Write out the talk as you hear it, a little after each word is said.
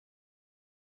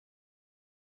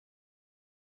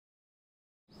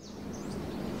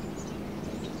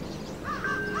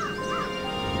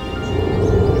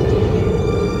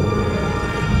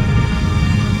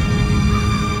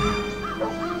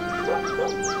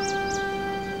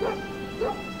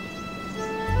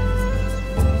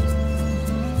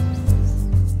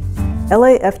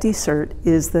LAFD CERT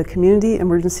is the Community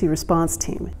Emergency Response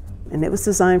Team, and it was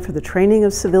designed for the training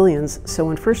of civilians, so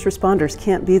when first responders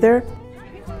can't be there,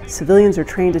 civilians are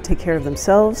trained to take care of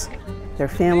themselves, their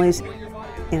families,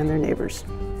 and their neighbors.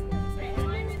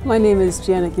 My name is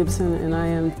Janet Gibson, and I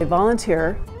am a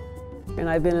volunteer, and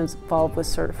I've been involved with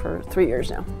CERT for 3 years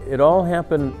now. It all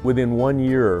happened within 1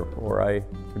 year, where I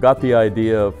got the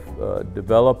idea of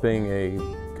developing a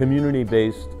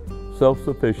community-based,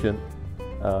 self-sufficient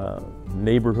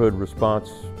neighborhood response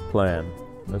plan.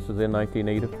 This is in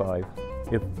 1985.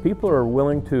 If people are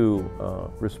willing to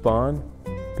respond,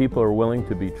 people are willing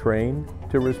to be trained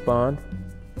to respond,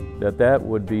 that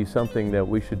would be something that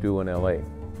we should do in LA.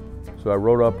 So I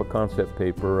wrote up a concept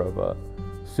paper of a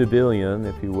civilian,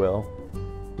 if you will,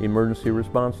 emergency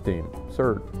response team,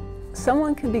 CERT.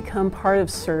 Someone can become part of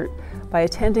CERT by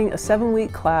attending a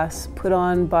 7-week class put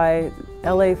on by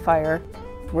LA Fire,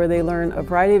 where they learn a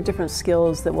variety of different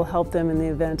skills that will help them in the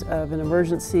event of an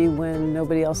emergency when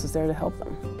nobody else is there to help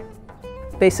them.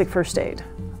 Basic first aid,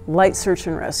 light search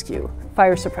and rescue,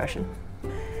 fire suppression.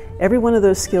 Every one of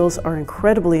those skills are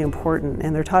incredibly important,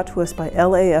 and they're taught to us by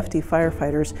LAFD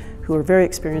firefighters who are very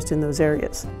experienced in those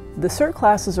areas. The CERT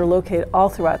classes are located all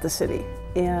throughout the city,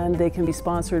 and they can be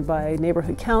sponsored by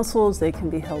neighborhood councils, they can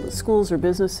be held at schools or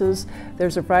businesses.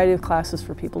 There's a variety of classes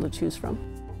for people to choose from.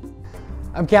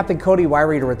 I'm Captain Cody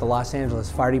Wyreader with the Los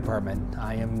Angeles Fire Department.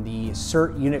 I am the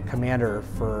CERT unit commander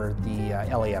for the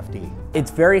LAFD.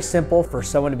 It's very simple for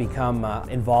someone to become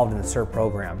involved in the CERT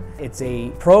program. It's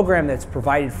a program that's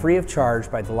provided free of charge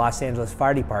by the Los Angeles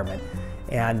Fire Department.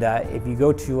 And if you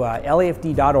go to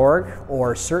LAFD.org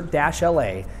or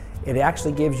CERT-LA, it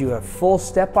actually gives you a full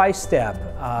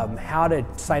step-by-step how to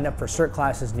sign up for CERT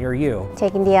classes near you.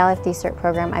 Taking the LAFD CERT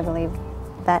program, I believe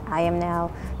that I am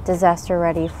now disaster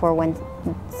ready for when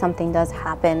something does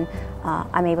happen.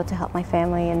 I'm able to help my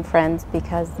family and friends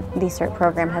because the CERT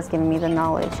program has given me the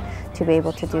knowledge to be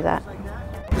able to do that.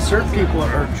 The CERT people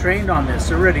are trained on this,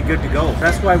 they're already good to go.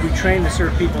 That's why we train the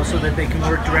CERT people so that they can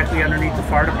work directly underneath the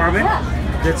fire department.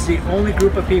 That's the only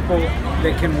group of people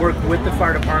that can work with the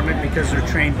fire department because they're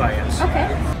trained by us. Okay.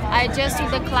 I just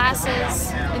took the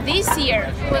classes this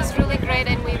year. It was really great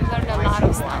and we've learned a lot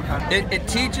of stuff. It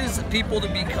teaches people to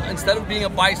be, instead of being a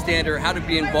bystander, how to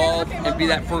be involved and be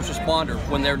that first responder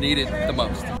when they're needed the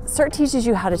most. CERT teaches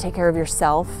you how to take care of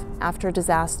yourself after a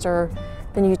disaster,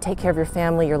 then you take care of your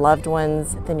family, your loved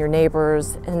ones, then your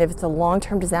neighbors, and if it's a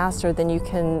long-term disaster, then you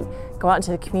can go out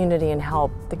into the community and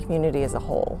help the community as a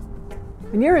whole.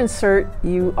 When you're in CERT,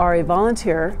 you are a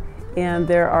volunteer, and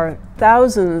there are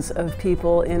thousands of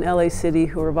people in LA City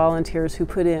who are volunteers who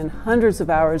put in hundreds of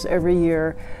hours every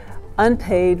year,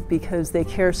 unpaid, because they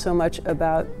care so much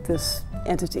about this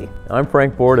entity. I'm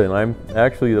Frank Borden. I'm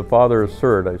actually the father of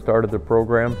CERT. I started the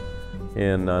program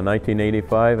in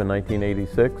 1985 and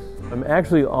 1986. I'm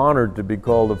actually honored to be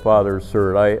called the father of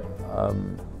CERT.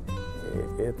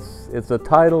 It's a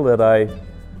title that I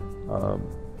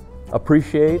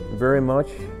appreciate very much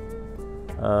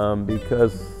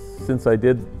because since I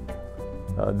did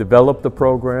develop the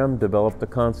program, develop the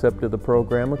concept of the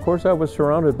program, of course I was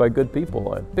surrounded by good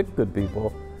people. I picked good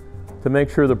people to make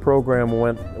sure the program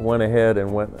went ahead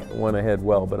and went ahead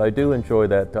well. But I do enjoy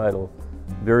that title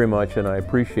very much, and I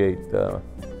appreciate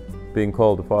being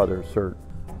called the father of CERT.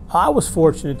 I was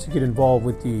fortunate to get involved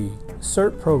with the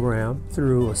CERT program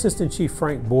through Assistant Chief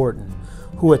Frank Borden,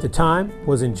 who at the time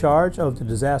was in charge of the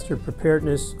Disaster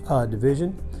Preparedness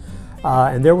Division.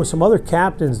 And there were some other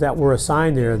captains that were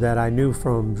assigned there that I knew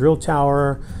from drill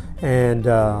tower and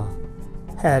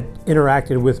had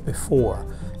interacted with before.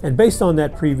 And based on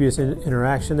that previous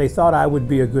interaction, they thought I would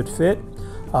be a good fit.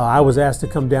 I was asked to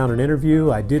come down and interview.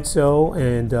 I did so,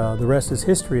 and the rest is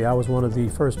history. I was one of the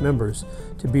first members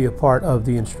to be a part of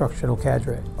the instructional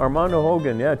cadre. Armando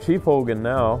Hogan, yeah, Chief Hogan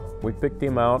now. We picked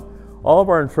him out. All of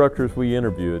our instructors we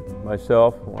interviewed.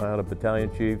 Myself, I had a battalion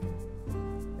chief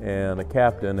and a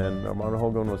captain, and Armando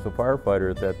Hogan was a firefighter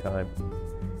at that time.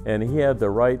 And he had the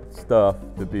right stuff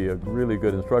to be a really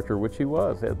good instructor, which he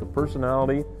was. He had the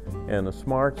personality and the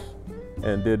smarts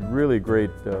and did really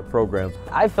great programs.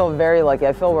 I feel very lucky.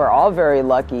 I feel we're all very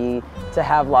lucky to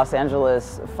have Los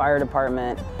Angeles Fire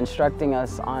Department instructing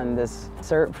us on this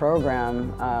CERT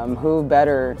program. Who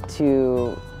better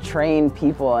to train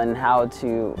people in how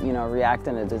to, react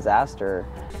in a disaster.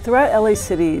 Throughout LA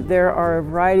City, there are a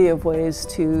variety of ways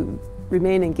to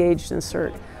remain engaged in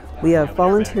CERT. We have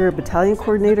volunteer battalion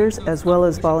coordinators as well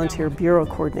as volunteer bureau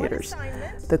coordinators.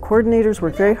 The coordinators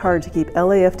work very hard to keep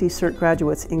LAFD CERT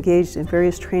graduates engaged in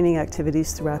various training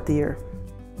activities throughout the year.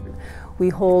 We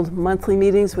hold monthly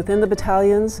meetings within the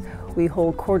battalions. We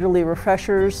hold quarterly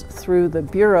refreshers through the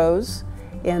bureaus,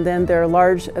 and then there are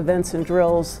large events and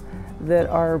drills that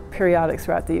are periodic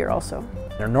throughout the year also.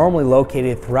 They're normally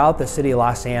located throughout the city of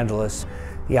Los Angeles.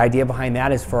 The idea behind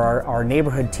that is for our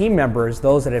neighborhood team members,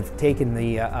 those that have taken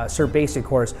the CERT Basic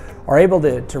course, are able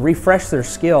to refresh their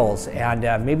skills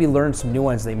and maybe learn some new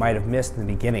ones they might have missed in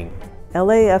the beginning.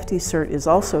 LAFD CERT is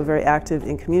also very active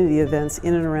in community events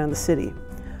in and around the city.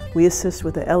 We assist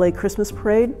with the LA Christmas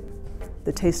Parade,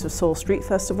 the Taste of Soul Street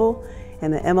Festival,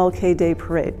 and the MLK Day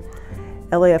Parade.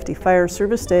 LAFD Fire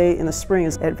Service Day in the spring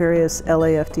is at various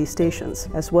LAFD stations,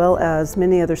 as well as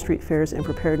many other street fairs and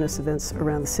preparedness events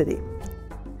around the city.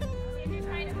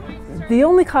 The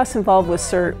only cost involved with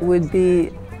CERT would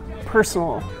be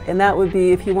personal, and that would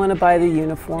be if you want to buy the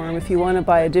uniform, if you want to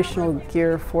buy additional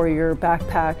gear for your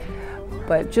backpack.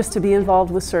 But just to be involved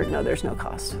with CERT, no, there's no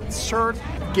cost. CERT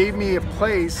gave me a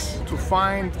place to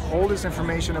find all this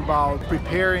information about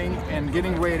preparing and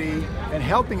getting ready and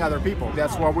helping other people.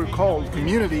 That's what we're called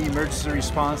Community Emergency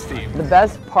Response Team. The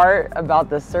best part about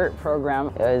the CERT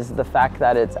program is the fact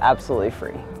that it's absolutely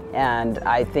free. And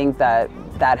I think that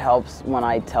helps when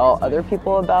I tell other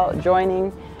people about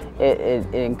joining. It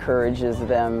encourages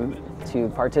them to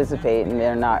participate, and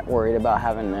they're not worried about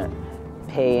having to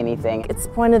pay anything. It's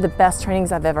one of the best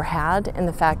trainings I've ever had, and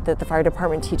the fact that the fire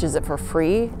department teaches it for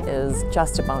free is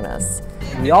just a bonus.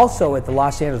 We also at the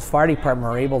Los Angeles Fire Department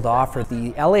are able to offer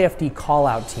the LAFD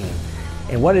call-out team.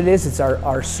 And what it is, it's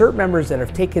our CERT members that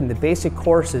have taken the basic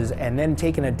courses and then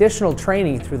taken additional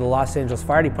training through the Los Angeles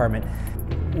Fire Department.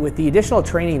 With the additional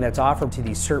training that's offered to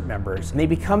these CERT members, they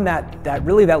become that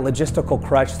logistical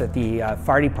crutch that the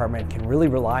fire department can really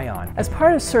rely on. As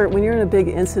part of CERT, when you're in a big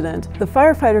incident, the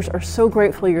firefighters are so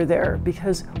grateful you're there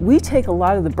because we take a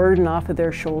lot of the burden off of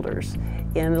their shoulders,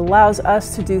 and it allows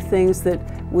us to do things that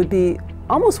would be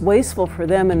almost wasteful for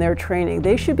them in their training.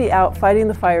 They should be out fighting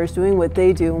the fires, doing what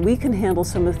they do, and we can handle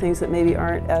some of the things that maybe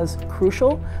aren't as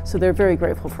crucial, so they're very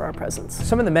grateful for our presence.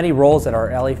 Some of the many roles that our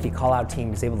LAFD call-out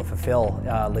team is able to fulfill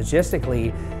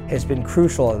logistically has been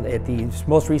crucial at the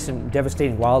most recent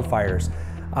devastating wildfires.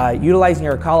 Utilizing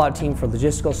our call-out team for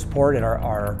logistical support at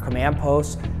our command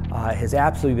posts has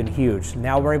absolutely been huge.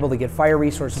 Now we're able to get fire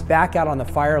resources back out on the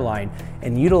fire line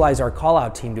and utilize our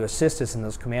call-out team to assist us in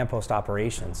those command post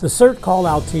operations. The CERT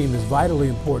call-out team is vitally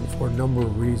important for a number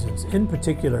of reasons. In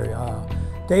particular,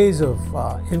 days of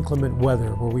inclement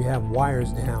weather where we have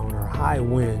wires down or high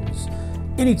winds,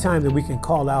 anytime that we can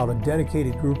call out a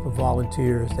dedicated group of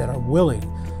volunteers that are willing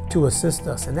to assist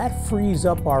us, and that frees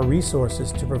up our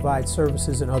resources to provide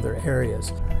services in other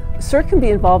areas. CERT can be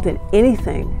involved in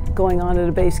anything going on at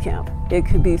a base camp. It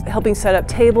could be helping set up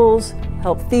tables,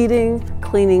 help feeding,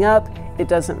 cleaning up, it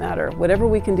doesn't matter. Whatever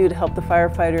we can do to help the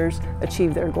firefighters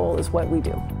achieve their goal is what we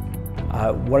do.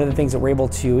 One of the things that we're able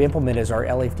to implement is our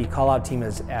LAFD call-out team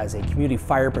as a community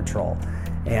fire patrol.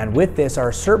 And with this,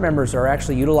 our CERT members are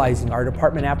actually utilizing our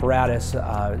department apparatus,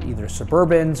 either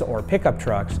Suburbans or pickup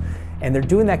trucks, and they're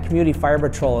doing that community fire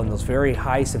patrol in those very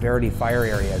high severity fire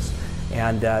areas.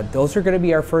 And those are going to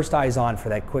be our first eyes on for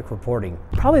that quick reporting.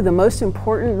 Probably the most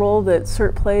important role that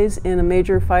CERT plays in a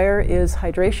major fire is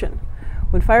hydration.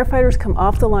 When firefighters come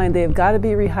off the line, they've got to be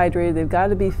rehydrated, they've got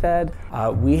to be fed.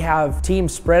 We have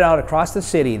teams spread out across the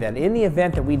city that in the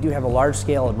event that we do have a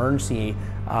large-scale emergency,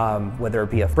 whether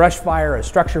it be a brush fire, a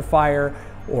structure fire,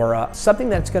 or something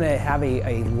that's going to have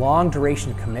a long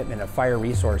duration commitment of fire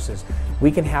resources, we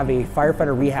can have a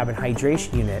firefighter rehab and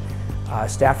hydration unit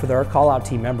staffed with our call-out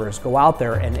team members go out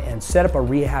there and set up a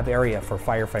rehab area for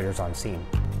firefighters on scene.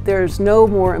 There's no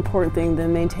more important thing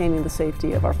than maintaining the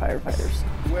safety of our firefighters.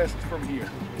 West from here.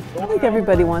 I think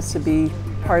everybody wants to be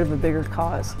part of a bigger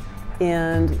cause.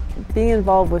 And being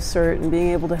involved with CERT and being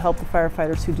able to help the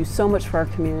firefighters who do so much for our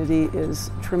community is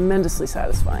tremendously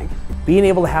satisfying. Being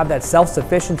able to have that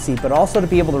self-sufficiency, but also to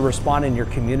be able to respond in your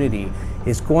community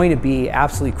is going to be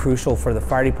absolutely crucial for the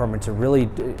fire department to really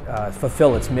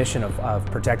fulfill its mission of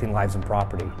protecting lives and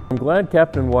property. I'm glad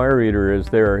Captain Wireeater is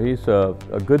there. He's a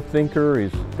good thinker.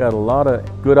 He's got a lot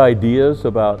of good ideas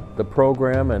about the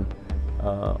program, and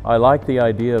I like the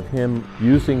idea of him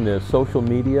using the social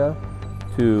media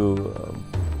to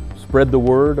spread the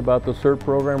word about the CERT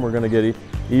program. We're going to get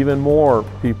even more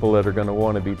people that are going to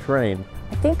want to be trained.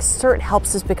 I think CERT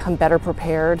helps us become better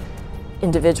prepared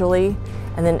individually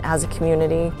and then as a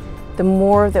community. The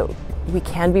more that we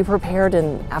can be prepared,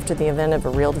 and after the event of a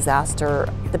real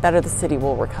disaster, the better the city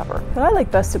will recover. What I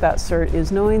like best about CERT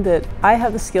is knowing that I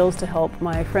have the skills to help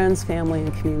my friends, family,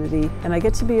 and community, and I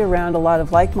get to be around a lot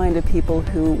of like-minded people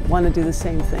who want to do the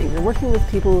same thing. You're working with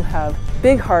people who have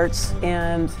big hearts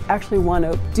and actually want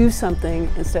to do something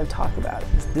instead of talk about it.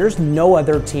 There's no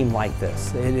other team like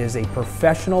this. It is a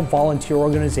professional volunteer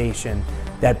organization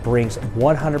that brings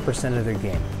 100% of their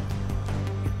game.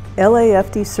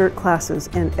 LAFD CERT classes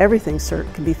and everything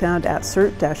CERT can be found at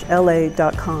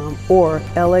cert-la.com or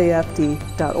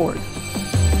lafd.org.